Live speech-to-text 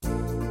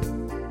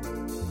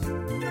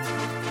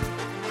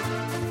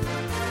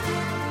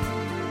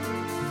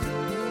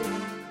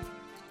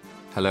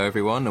Hello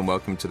everyone and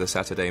welcome to the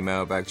Saturday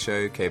Mailbag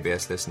Show,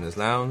 KBS Listeners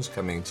Lounge,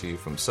 coming to you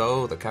from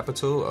Seoul, the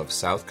capital of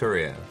South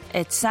Korea.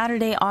 It's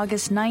Saturday,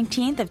 August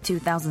 19th of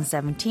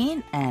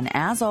 2017, and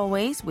as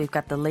always, we've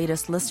got the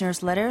latest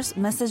listeners' letters,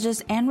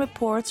 messages, and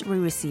reports we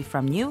receive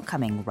from you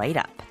coming right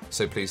up.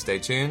 So please stay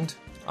tuned.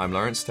 I'm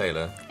Lawrence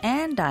Taylor.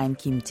 And I'm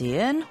Kim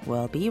Ji-eun.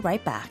 We'll be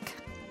right back.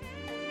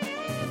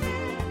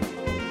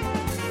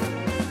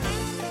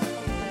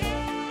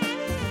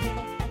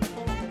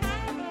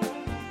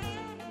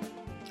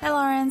 Hi,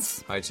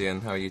 Lawrence. Hi,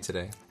 Ji-eun. How are you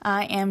today?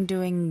 I am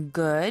doing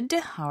good.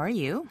 How are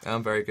you?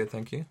 I'm very good,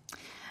 thank you.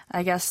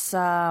 I guess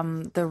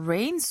the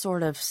rain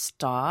sort of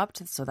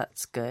stopped, so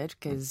that's good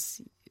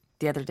because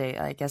the other day,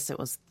 I guess it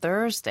was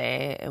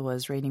Thursday, it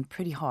was raining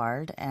pretty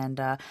hard and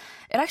it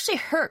actually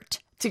hurt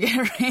to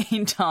get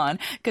rained on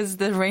because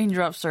the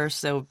raindrops are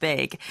so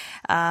big.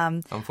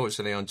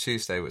 Unfortunately, on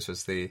Tuesday, which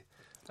was the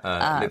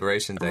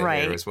Liberation Day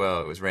here as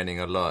well, it was raining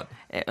a lot.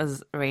 It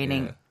was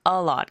raining a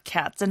lot,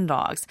 cats and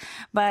dogs.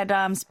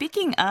 But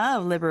speaking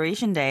of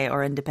Liberation Day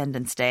or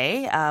Independence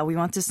Day, we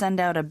want to send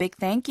out a big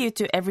thank you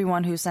to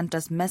everyone who sent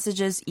us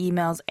messages,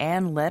 emails,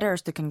 and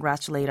letters to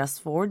congratulate us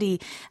for the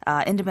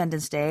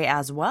Independence Day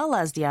as well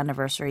as the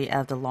anniversary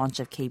of the launch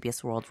of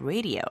KBS World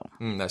Radio.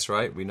 That's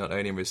right. We not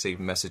only received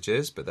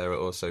messages, but there were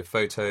also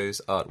photos,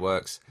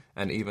 artworks,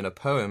 and even a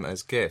poem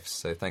as gifts.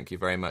 So thank you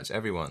very much,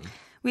 everyone.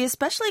 We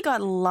especially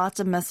got lots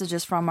of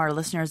messages from our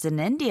listeners in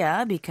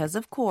India because,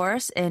 of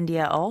course,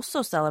 India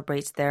also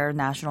celebrates their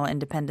National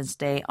Independence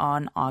Day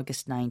on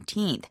August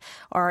 19th.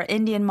 Our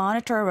Indian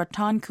monitor,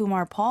 Ratan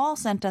Kumar Paul,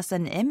 sent us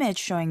an image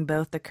showing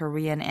both the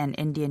Korean and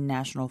Indian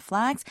national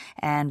flags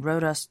and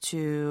wrote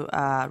to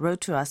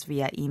us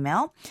via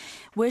email,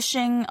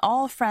 wishing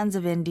all friends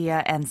of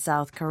India and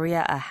South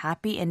Korea a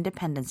happy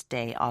Independence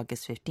Day.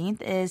 August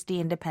 15th is the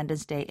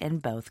Independence Day in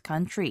both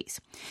countries.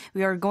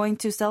 We are going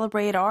to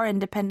celebrate our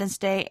Independence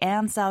Day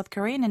and South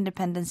Korean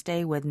Independence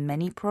Day with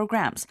many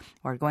programs.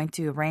 We're going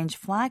to arrange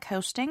flag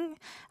hosting,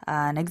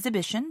 an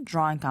exhibition,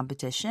 drawing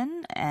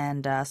competition,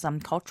 and some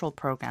cultural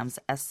programs,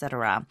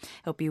 etc.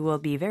 Hope you will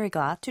be very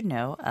glad to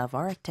know of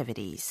our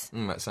activities.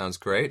 That sounds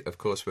great. Of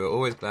course, we're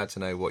always glad to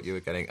know what you were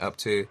getting up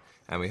to,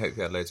 and we hope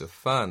you had loads of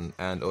fun.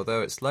 And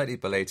although it's slightly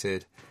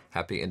belated,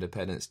 happy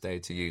Independence Day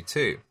to you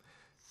too.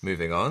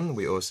 Moving on,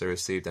 we also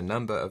received a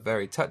number of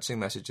very touching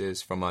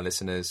messages from our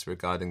listeners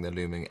regarding the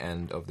looming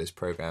end of this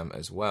program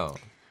as well.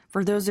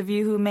 For those of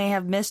you who may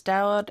have missed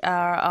out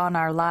on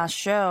our last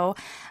show,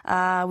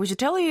 we should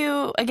tell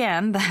you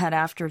again that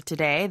after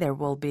today, there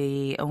will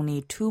be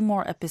only 2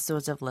 more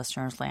episodes of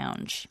Listeners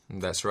Lounge.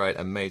 That's right.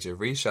 A major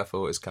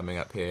reshuffle is coming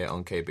up here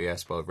on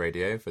KBS World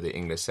Radio for the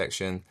English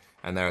section,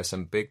 and there are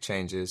some big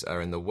changes are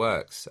in the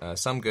works,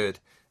 some good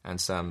and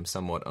some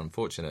somewhat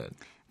unfortunate.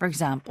 For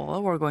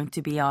example, we're going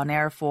to be on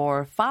air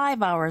for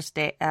 5 hours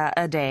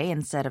a day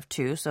instead of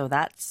 2, so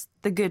that's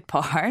the good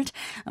part.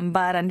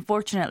 But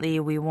unfortunately,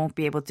 we won't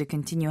be able to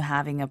continue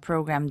having a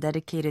program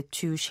dedicated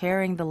to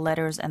sharing the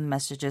letters and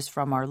messages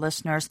from our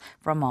listeners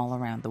from all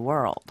around the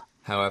world.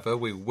 However,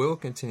 we will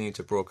continue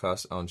to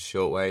broadcast on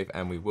shortwave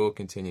and we will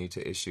continue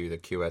to issue the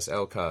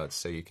QSL cards,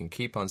 so you can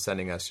keep on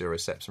sending us your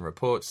reception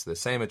reports to the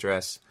same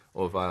address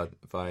or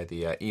via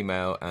the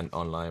email and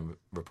online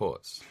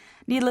reports.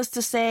 Needless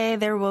to say,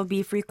 there will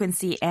be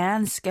frequency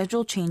and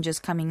schedule changes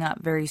coming up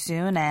very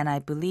soon, and I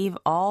believe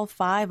all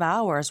 5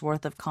 hours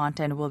worth of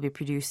content we'll be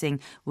producing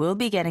will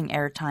be getting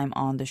airtime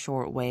on the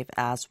shortwave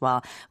as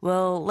well.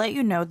 We'll let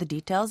you know the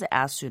details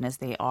as soon as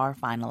they are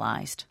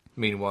finalized.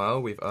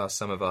 Meanwhile, we've asked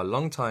some of our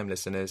long-time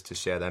listeners to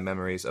share their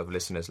memories of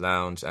Listeners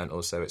Lounge and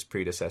also its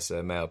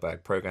predecessor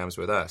mailbag programs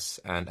with us.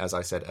 And as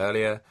I said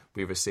earlier,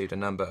 we've received a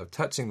number of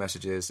touching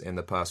messages in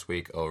the past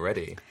week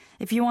already.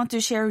 If you want to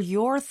share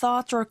your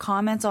thoughts or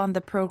comments on the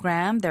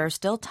program, there's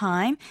still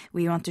time.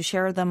 We want to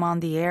share them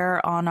on the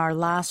air on our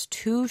last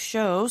 2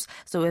 shows.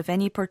 So if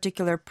any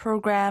particular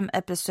program,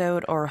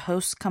 episode, or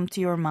hosts come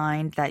to your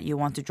mind that you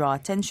want to draw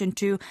attention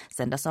to,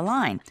 send us a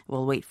line.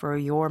 We'll wait for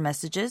your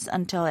messages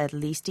until at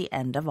least the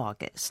end of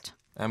August.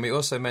 And we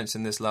also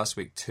mentioned this last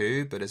week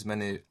too, but as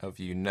many of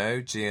you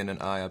know, Ji-eun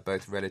and I are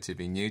both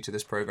relatively new to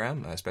this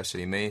program,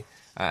 especially me,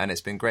 and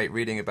it's been great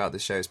reading about the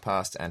show's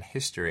past and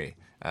history.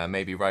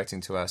 Maybe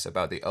writing to us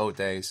about the old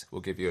days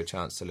will give you a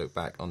chance to look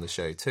back on the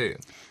show too.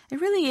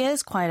 It really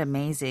is quite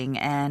amazing,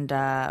 and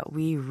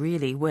we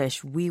really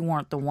wish we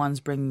weren't the ones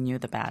bringing you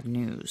the bad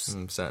news.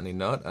 Certainly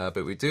not,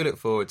 but we do look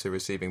forward to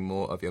receiving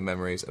more of your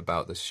memories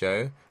about the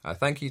show.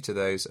 Thank you to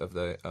those of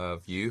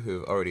you who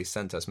have already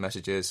sent us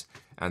messages,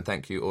 and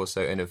thank you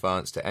also in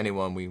advance to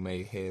anyone we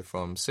may hear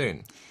from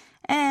soon.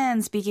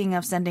 And speaking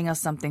of sending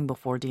us something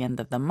before the end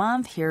of the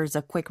month, here's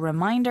a quick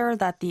reminder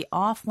that the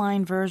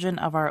offline version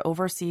of our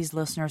Overseas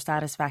Listener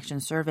Satisfaction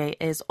Survey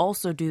is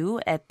also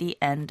due at the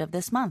end of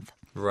this month.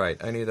 Right,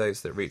 only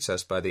those that reach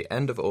us by the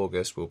end of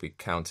August will be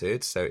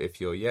counted, so if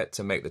you're yet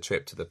to make the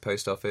trip to the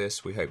post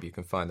office, we hope you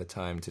can find the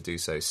time to do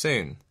so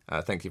soon.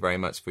 Thank you very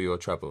much for your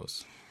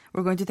troubles.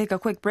 We're going to take a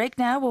quick break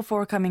now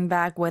before coming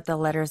back with the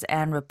letters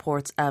and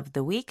reports of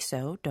the week,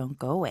 so don't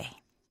go away.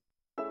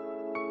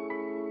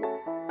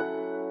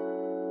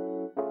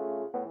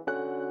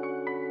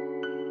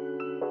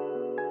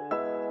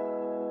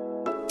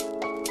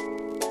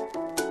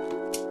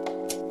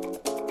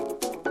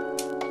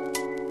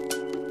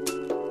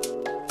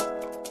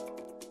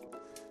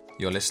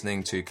 You're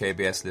listening to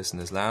KBS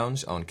Listeners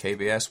Lounge on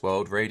KBS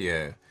World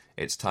Radio.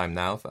 It's time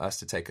now for us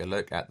to take a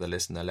look at the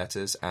listener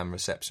letters and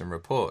reception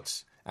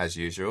reports. As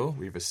usual,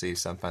 we've received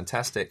some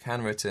fantastic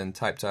handwritten,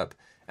 typed up,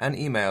 and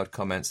emailed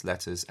comments,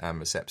 letters, and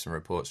reception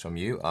reports from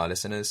you, our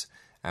listeners,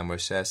 and we'll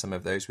share some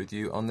of those with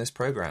you on this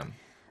program.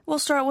 We'll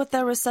start with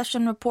the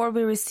reception report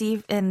we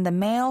received in the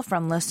mail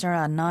from listener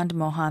Anand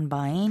Mohan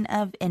Bain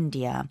of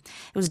India.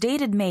 It was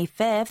dated May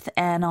 5th,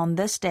 and on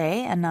this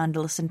day, Anand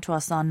listened to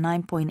us on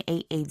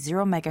 9.880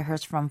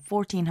 megahertz from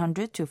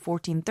 1400 to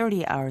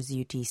 1430 hours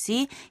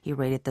UTC. He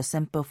rated the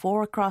SINPO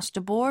 4 across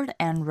the board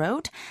and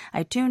wrote,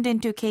 I tuned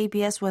into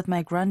KBS with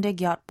my Grundig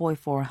Yacht Boy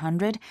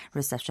 400.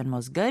 Reception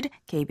was good.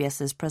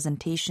 KBS's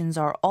presentations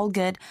are all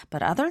good,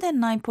 but other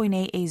than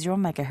 9.880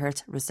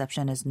 megahertz,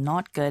 reception is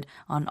not good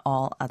on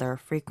all other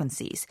frequencies.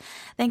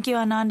 Thank you,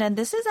 Anand. And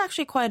this is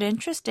actually quite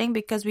interesting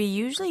because we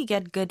usually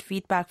get good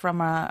feedback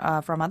from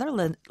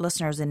other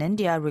listeners in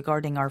India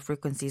regarding our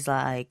frequencies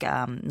like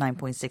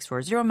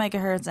 9.640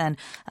 megahertz and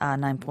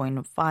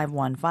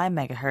 9.515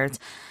 megahertz.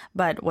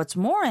 But what's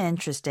more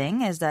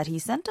interesting is that he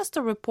sent us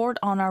the report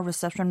on our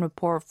reception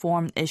report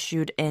form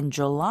issued in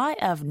July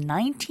of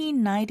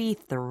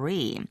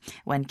 1993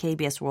 when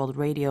KBS World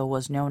Radio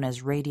was known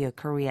as Radio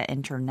Korea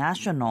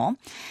International.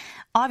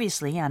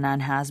 Obviously, Anand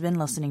has been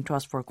listening to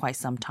us for quite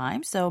some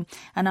time. So,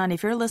 Anand,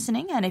 if you're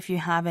listening and if you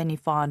have any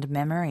fond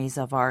memories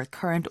of our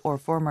current or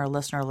former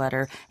listener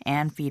letter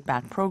and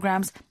feedback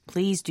programs,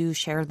 please do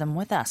share them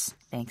with us.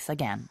 Thanks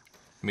again.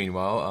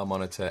 Meanwhile, our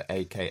monitor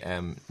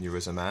AKM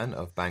Nuruzaman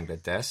of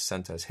Bangladesh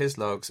sent us his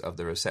logs of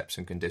the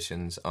reception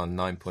conditions on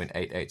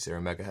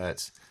 9.880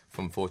 MHz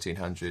from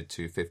 1400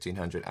 to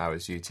 1500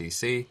 hours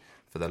UTC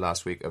for the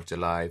last week of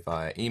July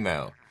via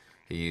email.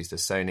 He used a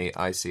Sony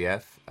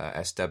ICF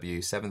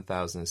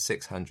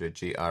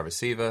SW7600GR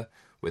receiver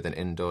with an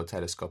indoor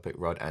telescopic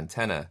rod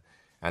antenna,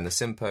 and the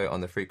SINPO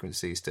on the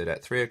frequency stood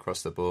at 3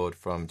 across the board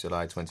from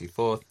July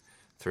 24th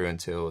through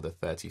until the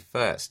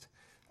 31st.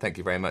 Thank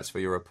you very much for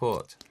your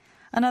report.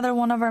 Another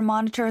one of our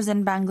monitors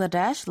in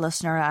Bangladesh,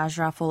 listener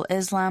Ashraful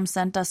Islam,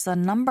 sent us a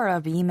number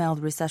of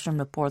emailed reception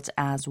reports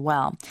as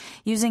well.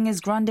 Using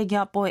his Grundig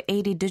Yacht Boy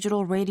 80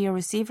 digital radio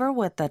receiver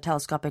with the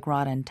telescopic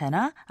rod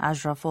antenna,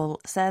 Ashraful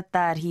said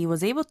that he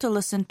was able to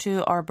listen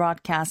to our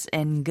broadcast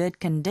in good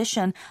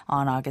condition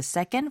on August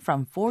 2nd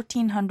from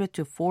 1400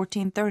 to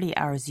 1430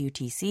 hours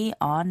UTC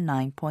on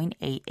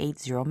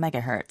 9.880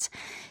 megahertz.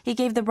 He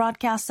gave the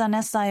broadcast an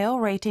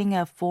SIO rating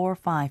of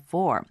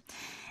 454.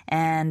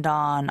 And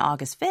on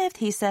August 5th,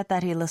 he said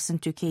that he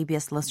listened to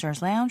KBS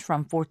Listeners Lounge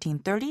from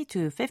 1430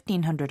 to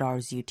 1500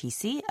 hours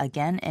UTC,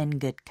 again in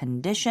good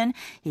condition.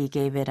 He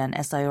gave it an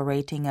SIO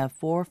rating of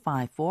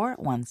 454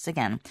 once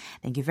again.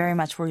 Thank you very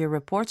much for your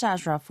reports,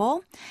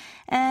 Ashraful.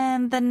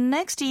 And the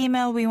next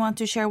email we want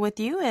to share with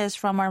you is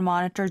from our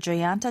monitor,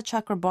 Jayanta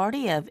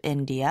Chakrabarti of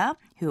India,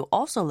 who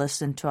also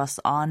listened to us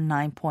on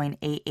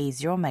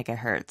 9.880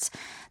 megahertz.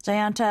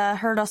 Jayanta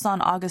heard us on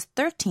August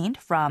 13th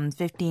from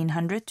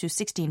 1500 to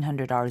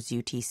 1600 hours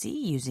UTC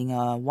using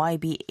a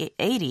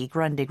YB80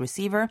 Grundig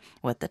receiver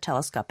with the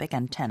telescopic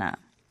antenna.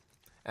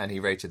 And he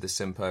rated the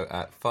SINPO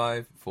at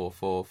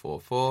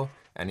 54444,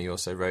 and he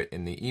also wrote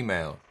in the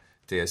email,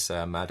 Dear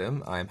Sir,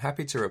 Madam, I am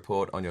happy to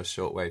report on your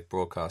shortwave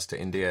broadcast to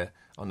India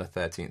on the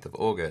 13th of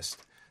August.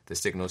 The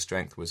signal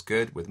strength was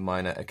good with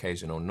minor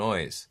occasional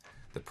noise.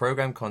 The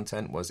program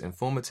content was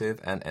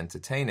informative and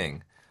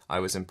entertaining. I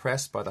was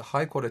impressed by the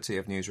high quality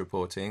of news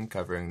reporting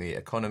covering the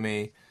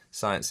economy,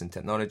 science and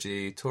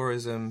technology,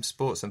 tourism,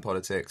 sports and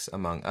politics,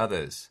 among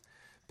others.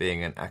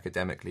 Being an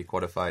academically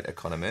qualified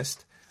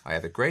economist, I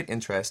have a great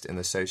interest in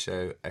the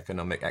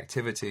socio-economic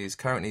activities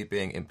currently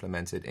being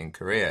implemented in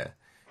Korea.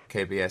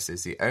 KBS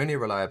is the only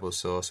reliable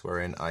source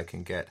wherein I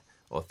can get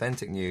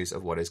authentic news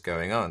of what is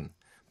going on.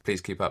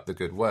 Please keep up the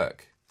good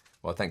work.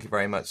 Well, thank you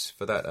very much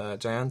for that,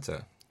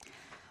 Jayanta.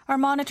 Our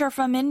monitor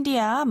from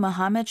India,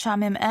 Mohammed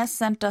Shamim S.,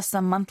 sent us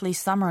a monthly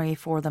summary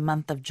for the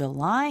month of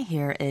July.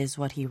 Here is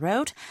what he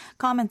wrote.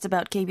 Comments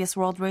about KBS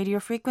World Radio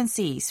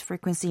frequencies.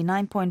 Frequency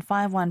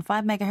 9.515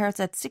 megahertz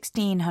at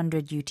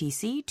 1600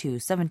 UTC to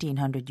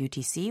 1700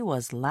 UTC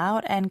was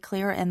loud and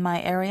clear in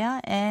my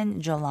area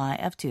in July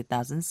of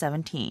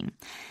 2017.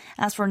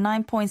 As for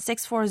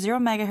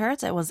 9.640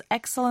 megahertz, it was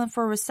excellent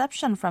for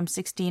reception from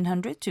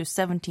 1600 to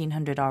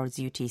 1700 hours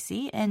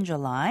UTC in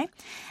July.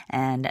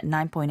 And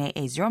 9.880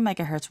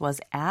 megahertz was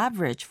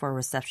average for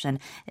reception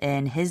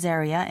in his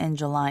area in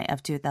July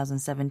of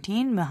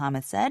 2017,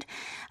 Muhammad said.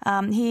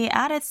 He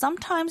added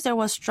sometimes there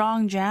was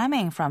strong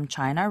jamming from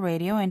China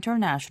Radio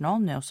International,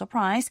 no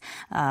surprise,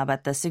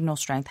 but the signal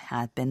strength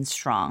had been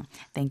strong.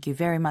 Thank you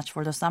very much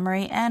for the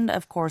summary and,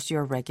 of course,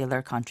 your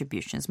regular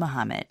contributions,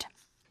 Muhammad.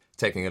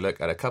 Taking a look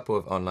at a couple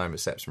of online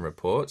reception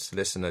reports,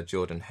 listener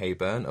Jordan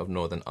Hayburn of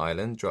Northern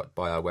Ireland dropped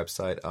by our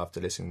website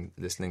after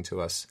listening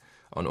to us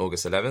on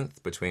August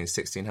 11th between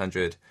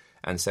 1600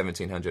 and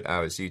 1700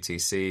 hours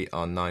UTC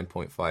on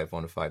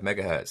 9.515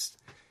 megahertz.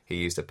 He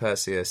used a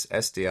Perseus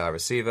SDR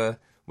receiver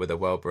with a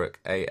Wellbrook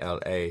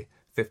ALA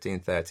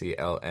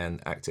 1530LN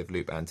active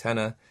loop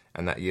antenna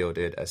and that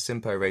yielded a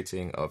SINPO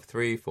rating of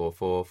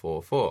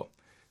 34444.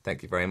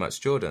 Thank you very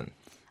much, Jordan.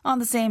 On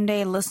the same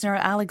day, listener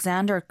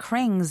Alexander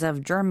Krings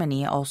of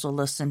Germany also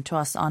listened to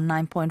us on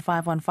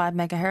 9.515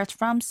 megahertz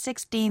from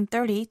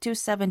 1630 to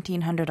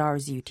 1700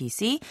 hours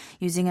UTC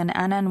using an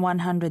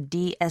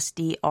NN100D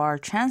SDR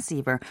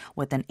transceiver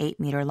with an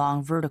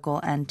 8-meter-long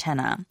vertical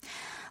antenna.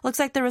 Looks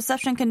like the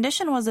reception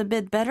condition was a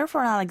bit better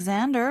for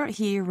Alexander.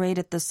 He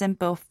rated the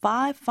SINPO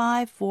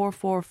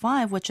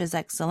 55445, which is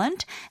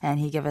excellent, and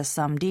he gave us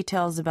some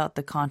details about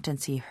the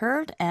contents he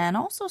heard and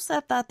also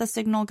said that the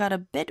signal got a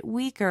bit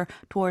weaker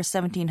towards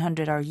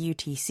 1700 hour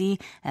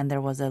UTC and there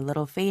was a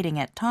little fading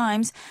at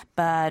times,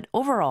 but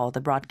overall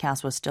the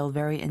broadcast was still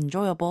very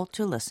enjoyable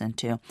to listen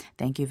to.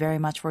 Thank you very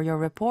much for your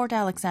report,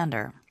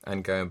 Alexander.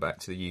 And going back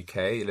to the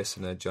UK,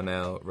 listener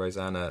Jonelle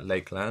Rosanna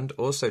Lakeland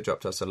also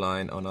dropped us a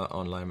line on our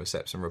online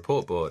reception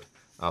report board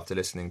after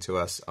listening to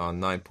us on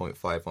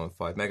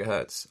 9.515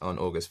 megahertz on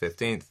August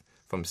 15th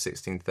from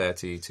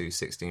 1630 to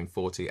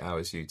 1640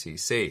 hours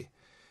UTC.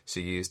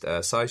 She used a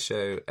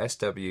SciShow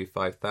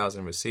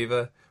SW5000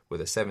 receiver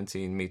with a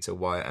 17-meter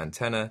wire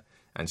antenna,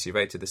 and she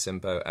rated the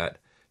SINPO at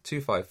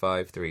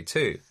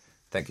 25532.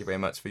 Thank you very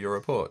much for your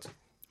report.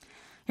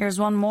 Here's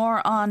one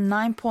more on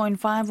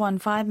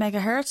 9.515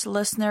 megahertz.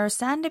 Listener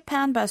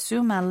Sandipan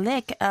Basu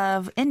Malik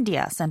of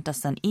India sent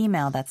us an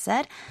email that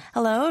said,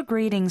 "Hello,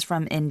 greetings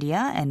from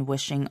India and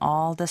wishing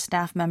all the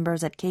staff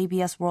members at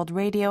KBS World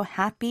Radio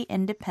happy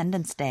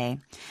Independence Day.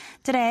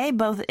 Today,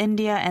 both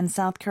India and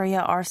South Korea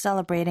are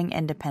celebrating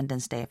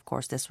Independence Day. Of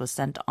course, this was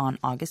sent on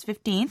August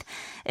 15th.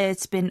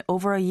 It's been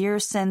over a year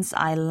since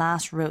I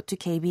last wrote to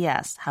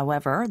KBS.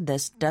 However,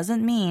 this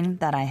doesn't mean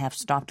that I have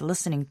stopped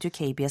listening to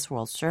KBS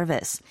World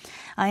Service.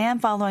 I am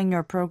following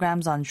your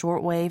programs on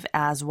shortwave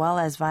as well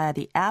as via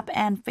the app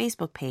and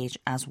Facebook page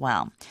as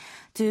well.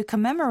 To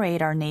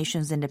commemorate our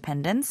nation's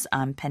independence,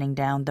 I'm penning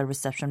down the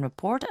reception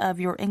report of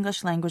your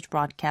English language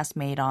broadcast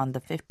made on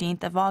the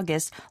 15th of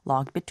August,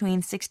 logged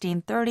between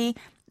 1630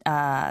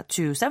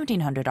 to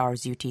 1700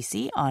 hours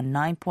UTC on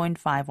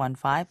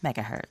 9.515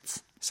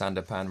 megahertz.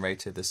 Sandipan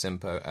rated the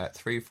SINPO at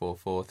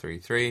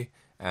 34433,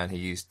 and he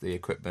used the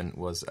equipment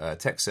was a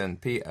Texan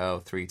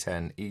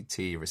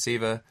PL310ET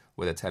receiver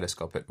with a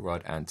telescopic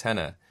rod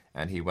antenna,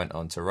 and he went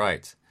on to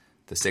write,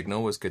 "The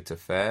signal was good to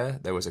fair.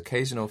 There was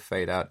occasional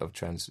fade out of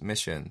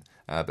transmission,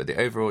 but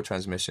the overall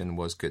transmission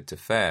was good to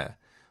fair.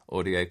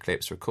 Audio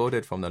clips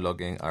recorded from the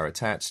logging are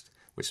attached,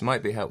 which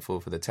might be helpful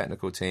for the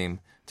technical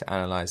team to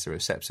analyze the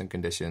reception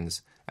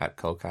conditions at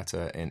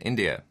Kolkata in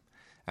India."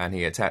 And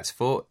he attached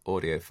 4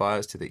 audio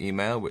files to the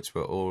email, which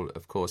were all,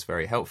 of course,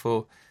 very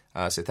helpful.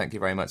 So thank you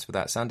very much for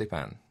that,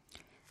 Sandipan.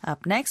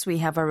 Up next, we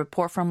have a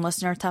report from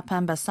listener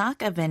Tapan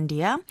Basak of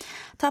India.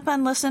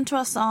 Tapan listened to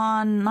us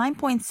on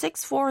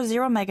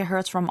 9.640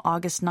 megahertz from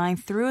August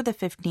 9th through the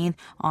 15th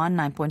on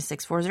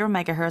 9.640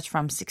 megahertz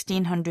from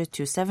 1600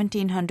 to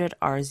 1700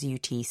 hours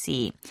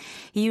UTC.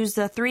 He used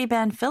a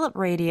 3-band Philip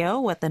radio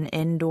with an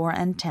indoor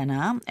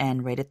antenna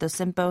and rated the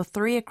SINPO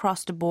 3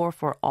 across the board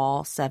for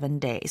all 7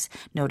 days,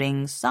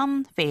 noting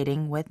some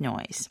fading with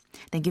noise.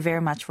 Thank you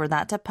very much for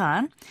that,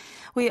 Tapan.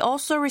 We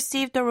also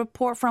received a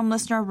report from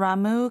listener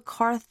Ramu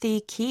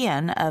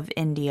Karthikeyan of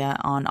India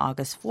on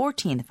August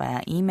 14th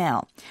via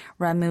email.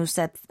 Ramu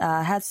said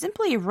had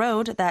simply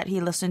wrote that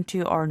he listened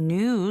to our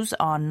news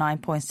on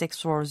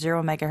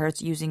 9.640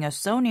 megahertz using a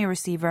Sony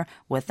receiver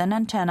with an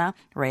antenna,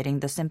 rating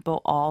the SINPO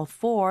all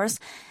 4s,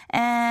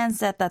 and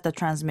said that the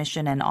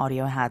transmission and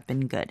audio had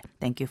been good.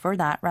 Thank you for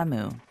that,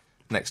 Ramu.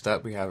 Next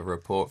up, we have a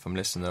report from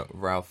listener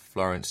Ralph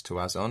Florence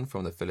Tuazon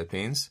from the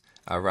Philippines.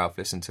 Ralph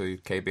listened to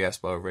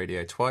KBS World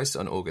Radio twice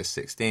on August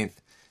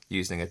 16th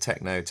using a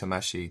Techno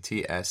Tamashi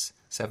TS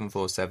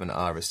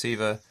 747R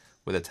receiver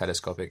with a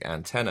telescopic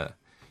antenna.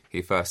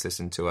 He first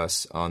listened to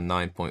us on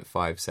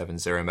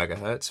 9.570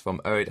 megahertz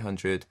from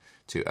 0800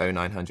 to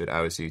 0900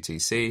 hours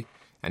UTC,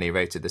 and he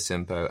rated the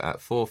SINPO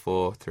at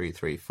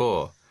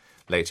 44334.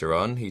 Later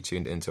on, he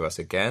tuned into us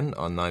again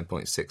on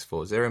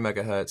 9.640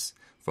 megahertz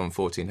from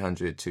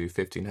 1400 to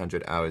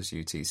 1500 hours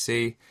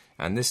UTC,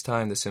 and this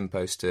time the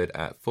SINPO stood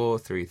at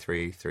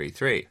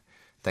 43333.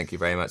 Thank you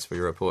very much for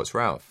your reports,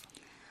 Ralph.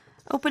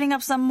 Opening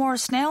up some more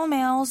snail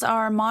mails,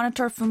 our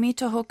monitor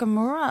Fumito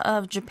Hokamura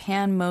of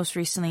Japan most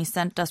recently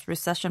sent us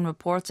reception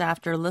reports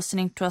after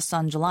listening to us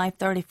on July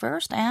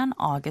 31st and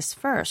August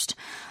 1st.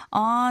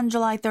 On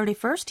July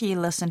 31st, he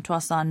listened to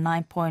us on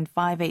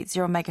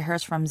 9.580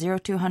 megahertz from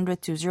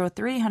 0200 to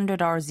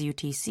 0300 hours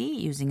UTC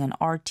using an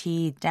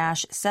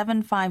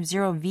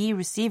RT-750V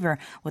receiver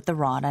with the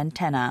rod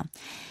antenna.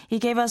 He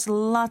gave us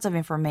lots of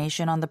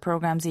information on the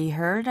programs he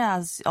heard,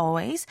 as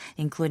always,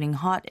 including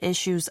hot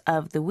issues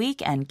of the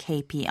week and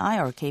KPI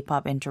or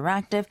K-pop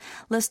Interactive,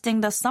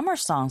 listing the summer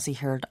songs he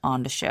heard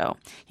on the show.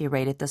 He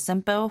rated the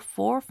SINPO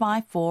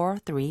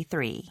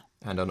 45433.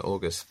 And on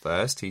August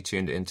 1st, he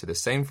tuned into the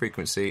same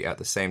frequency at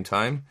the same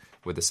time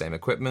with the same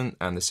equipment,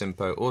 and the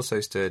SINPO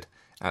also stood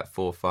at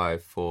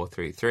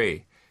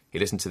 45433. He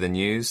listened to the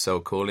news, Seoul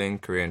Calling,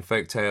 Korean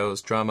folk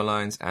tales, drama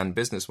lines, and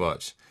Business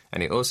Watch.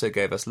 And he also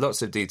gave us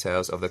lots of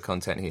details of the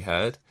content he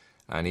heard.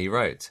 And he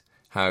wrote,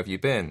 "How have you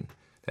been?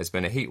 There's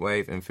been a heat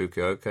wave in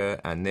Fukuoka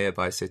and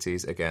nearby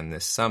cities again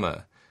this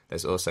summer.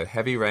 There's also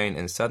heavy rain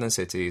in southern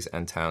cities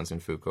and towns in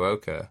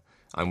Fukuoka.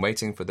 I'm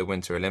waiting for the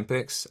Winter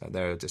Olympics.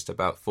 There are just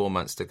about 4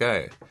 months to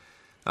go."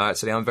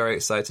 Actually, I'm very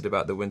excited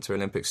about the Winter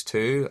Olympics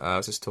too. I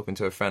was just talking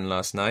to a friend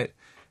last night,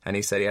 and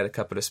he said he had a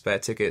couple of spare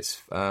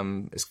tickets.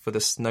 It's for the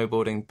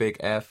snowboarding Big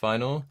Air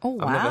final. Oh,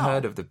 wow. I've never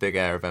heard of the Big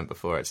Air event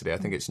before, actually. I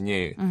think it's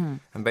new.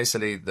 And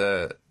basically,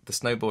 the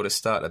snowboarders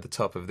start at the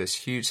top of this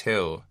huge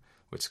hill,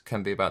 which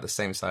can be about the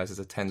same size as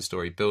a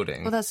 10-story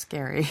building. Well, that's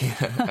scary.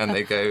 And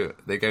they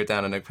go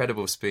down an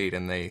incredible speed,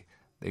 and they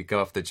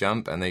go off the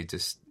jump, and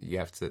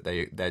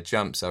their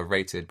jumps are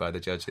rated by the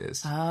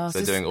judges. Oh, so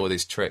they're doing all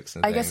these tricks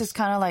and I things. guess it's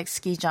kind of like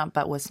ski jump,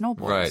 but with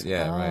snowboards. Right,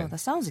 yeah, right. That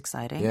sounds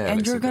exciting. Yeah, and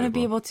it's you're going to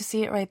be incredible. able to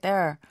see it right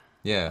there.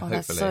 Yeah, Oh, hopefully.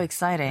 that's so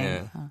exciting.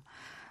 Yeah.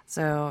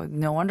 So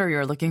no wonder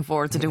you're looking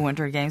forward to the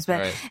Winter Games. But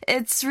Right.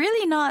 it's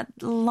really not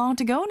long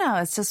to go now.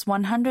 It's just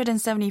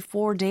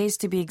 174 days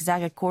to be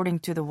exact, according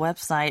to the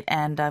website.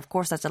 And of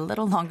course, that's a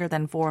little longer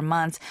than 4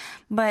 months.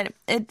 But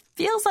it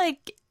feels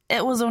like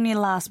it was only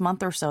last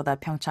month or so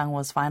that Pyeongchang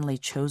was finally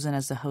chosen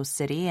as the host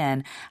city.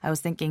 And I was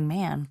thinking,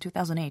 man,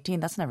 2018,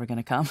 that's never going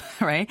to come,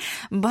 right?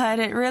 But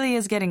it really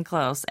is getting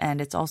close.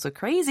 And it's also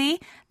crazy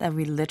that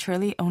we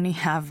literally only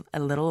have a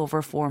little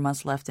over 4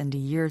 months left in the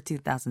year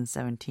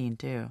 2017,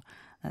 too.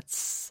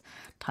 That's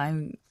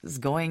time is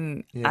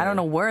going. I Yeah. don't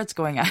know where it's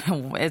going.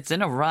 It's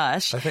in a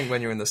rush. I think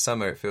when you're in the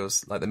summer, it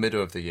feels like the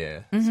middle of the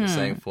year. So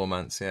saying 4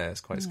 months, yeah,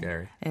 it's quite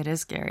scary. It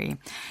is scary.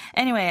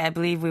 Anyway, I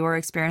believe we were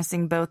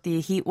experiencing both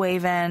the heat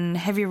wave and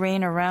heavy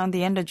rain around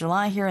the end of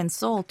July here in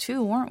Seoul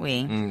too, weren't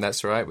we?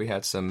 That's right. We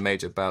had some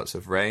major bouts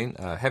of rain,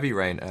 heavy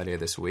rain earlier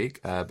this week,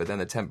 but then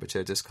the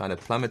temperature just kind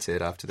of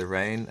plummeted after the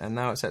rain, and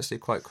now it's actually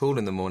quite cool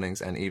in the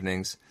mornings and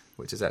evenings,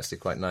 which is actually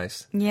quite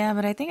nice. Yeah,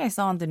 but I think I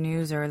saw on the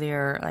news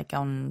earlier, like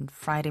on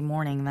Friday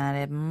morning, that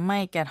it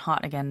might get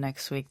hot again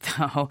next week,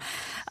 though.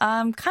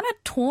 I'm kind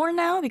of torn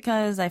now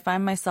because I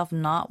find myself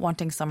not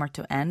wanting summer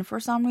to end for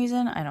some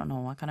reason. I don't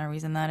know what kind of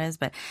reason that is,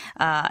 but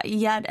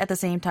yet at the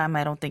same time,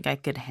 I don't think I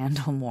could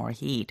handle more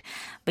heat.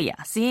 But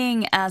yeah,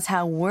 seeing as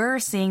how we're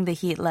seeing the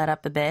heat let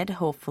up a bit,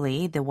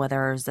 hopefully the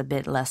weather is a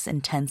bit less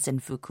intense in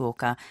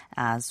Fukuoka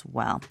as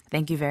well.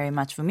 Thank you very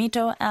much,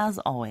 Fumito, as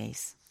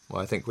always.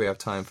 Well, I think we have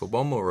time for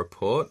one more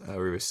report. We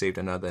received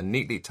another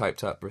neatly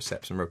typed up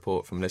reception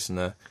report from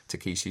listener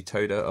Takeshi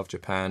Toda of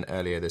Japan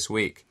earlier this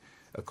week.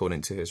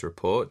 According to his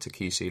report,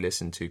 Takeshi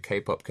listened to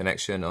K-Pop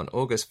Connection on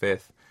August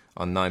 5th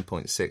on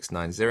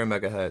 9.690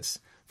 MHz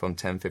from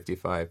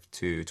 10:55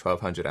 to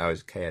 1200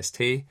 hours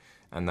KST,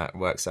 and that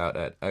works out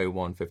at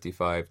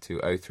 01:55 to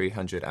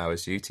 0300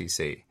 hours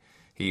UTC.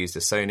 He used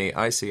a Sony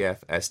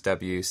ICF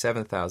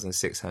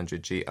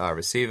SW7600GR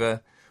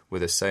receiver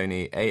with a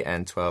Sony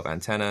AN12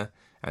 antenna,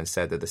 and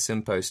said that the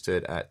SINPO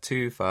stood at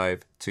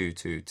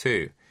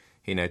 25222.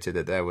 He noted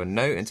that there were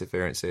no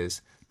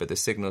interferences, but the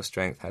signal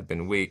strength had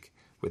been weak,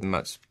 with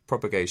much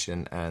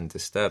propagation and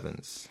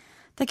disturbance.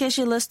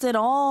 Takeshi listed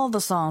all the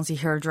songs he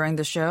heard during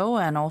the show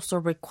and also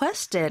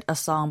requested a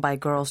song by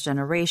Girls'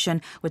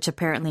 Generation, which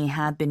apparently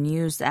had been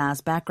used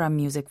as background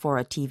music for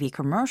a TV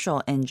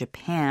commercial in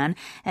Japan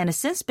and has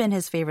since been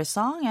his favorite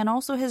song and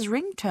also his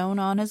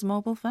ringtone on his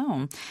mobile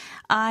phone.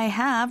 I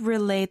have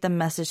relayed the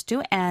message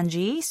to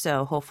Angie,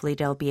 so hopefully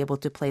they'll be able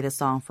to play the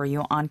song for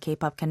you on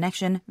K-Pop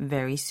Connection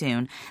very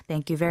soon.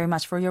 Thank you very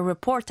much for your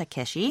report,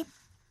 Takeshi.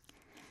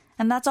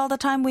 And that's all the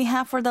time we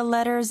have for the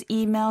letters,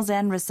 emails,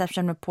 and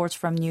reception reports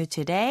from you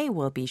today.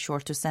 We'll be sure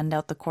to send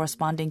out the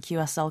corresponding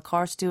QSL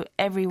cards to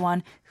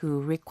everyone who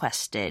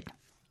requested.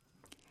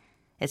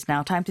 It's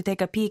now time to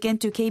take a peek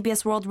into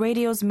KBS World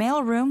Radio's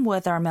mailroom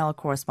with our mail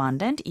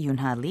correspondent,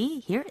 Yoonha Lee.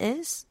 Here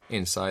is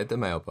Inside the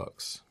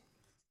Mailbox.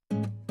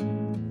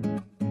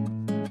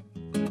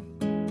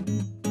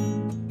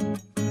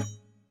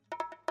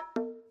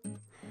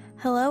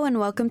 Hello and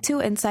welcome to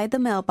Inside the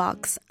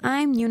Mailbox.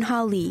 I'm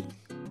Yoonha Lee.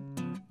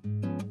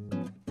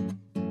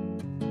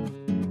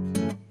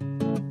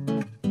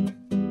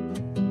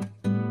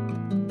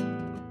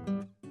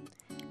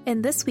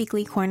 In this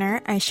weekly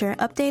corner, I share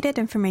updated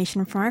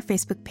information from our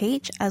Facebook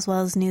page, as well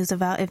as news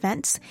about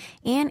events,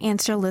 and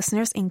answer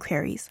listeners'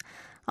 inquiries.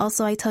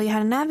 Also, I tell you how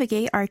to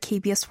navigate our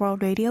KBS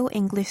World Radio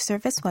English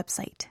Service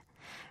website.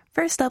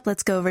 First up,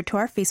 let's go over to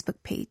our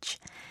Facebook page.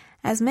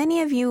 As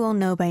many of you will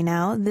know by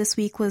now, this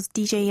week was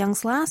DJ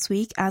Young's last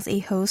week as a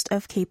host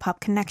of K-Pop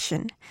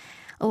Connection.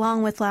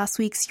 Along with last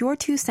week's Your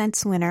 2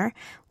 Cents winner,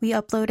 we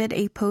uploaded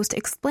a post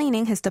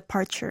explaining his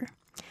departure.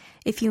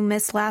 If you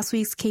missed last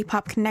week's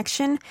K-Pop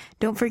Connection,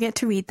 don't forget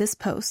to read this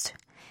post.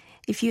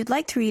 If you'd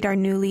like to read our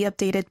newly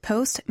updated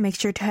post, make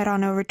sure to head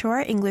on over to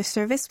our English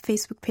Service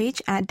Facebook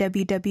page at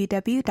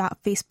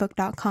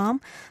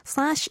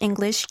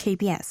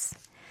www.facebook.com/EnglishKBS.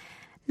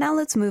 Now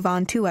let's move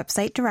on to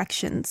website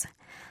directions.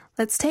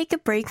 Let's take a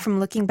break from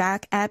looking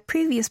back at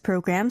previous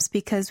programs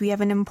because we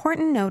have an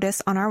important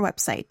notice on our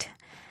website.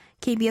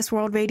 KBS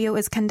World Radio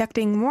is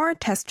conducting more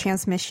test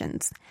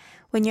transmissions.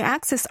 When you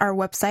access our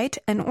website,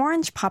 an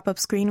orange pop-up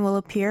screen will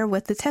appear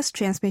with the test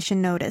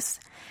transmission notice.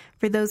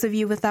 For those of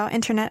you without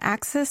internet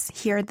access,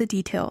 here are the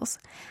details.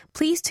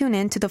 Please tune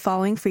in to the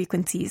following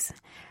frequencies.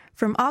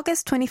 From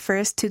August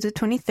 21st to the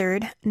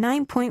 23rd,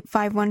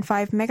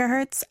 9.515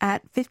 MHz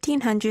at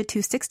 1500 to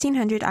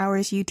 1600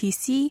 hours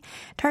UTC,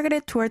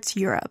 targeted towards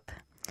Europe.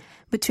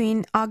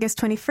 Between August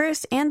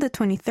 21st and the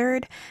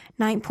 23rd,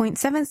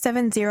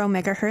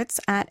 9.770 MHz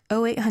at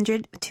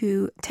 0800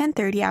 to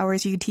 1030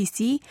 hours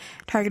UTC,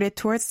 targeted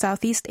towards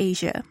Southeast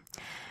Asia.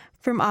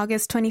 From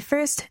August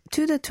 21st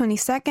to the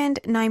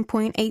 22nd,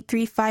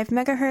 9.835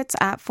 MHz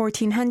at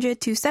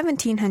 1400 to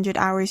 1700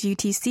 hours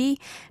UTC,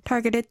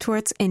 targeted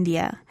towards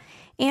India.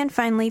 And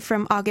finally,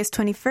 from August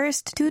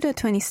 21st to the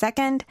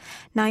 22nd,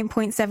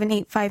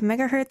 9.785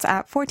 MHz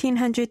at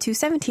 1400 to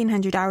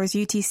 1700 hours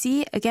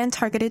UTC, again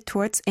targeted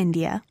towards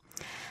India.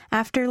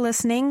 After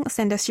listening,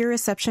 send us your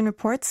reception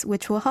reports,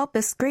 which will help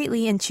us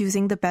greatly in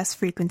choosing the best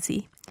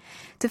frequency.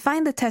 To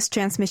find the test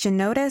transmission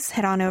notice,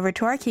 head on over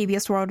to our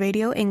KBS World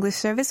Radio English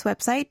Service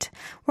website,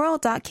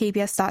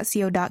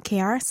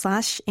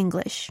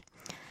 world.kbs.co.kr/English.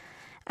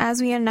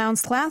 As we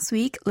announced last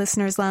week,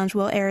 Listeners Lounge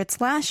will air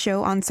its last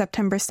show on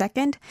September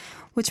 2nd,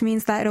 which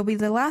means that it'll be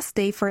the last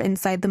day for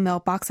Inside the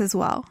Mailbox as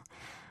well.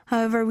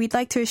 However, we'd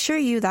like to assure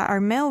you that our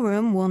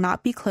mailroom will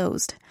not be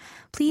closed.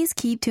 Please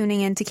keep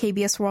tuning in to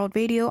KBS World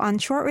Radio on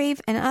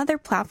shortwave and other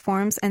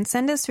platforms and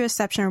send us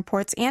reception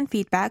reports and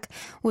feedback,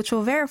 which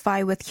we'll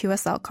verify with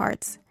QSL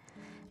cards.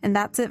 And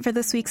that's it for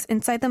this week's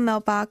Inside the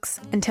Mailbox.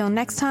 Until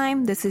next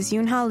time, this is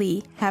Yoonha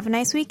Lee. Have a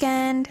nice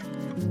weekend!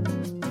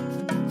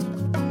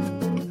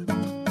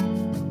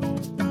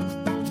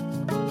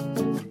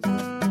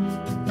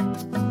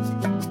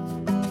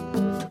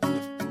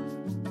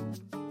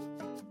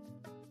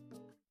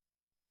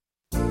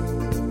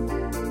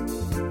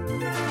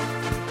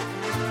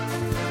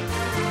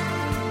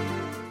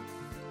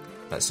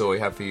 That's all we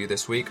have for you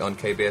this week on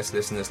KBS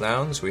Listeners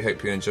Lounge. We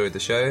hope you enjoyed the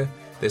show.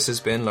 This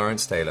has been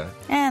Lawrence Taylor.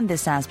 And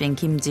this has been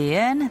Kim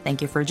Ji-in.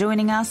 Thank you for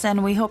joining us,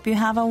 and we hope you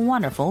have a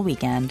wonderful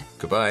weekend.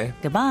 Goodbye.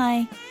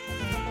 Goodbye.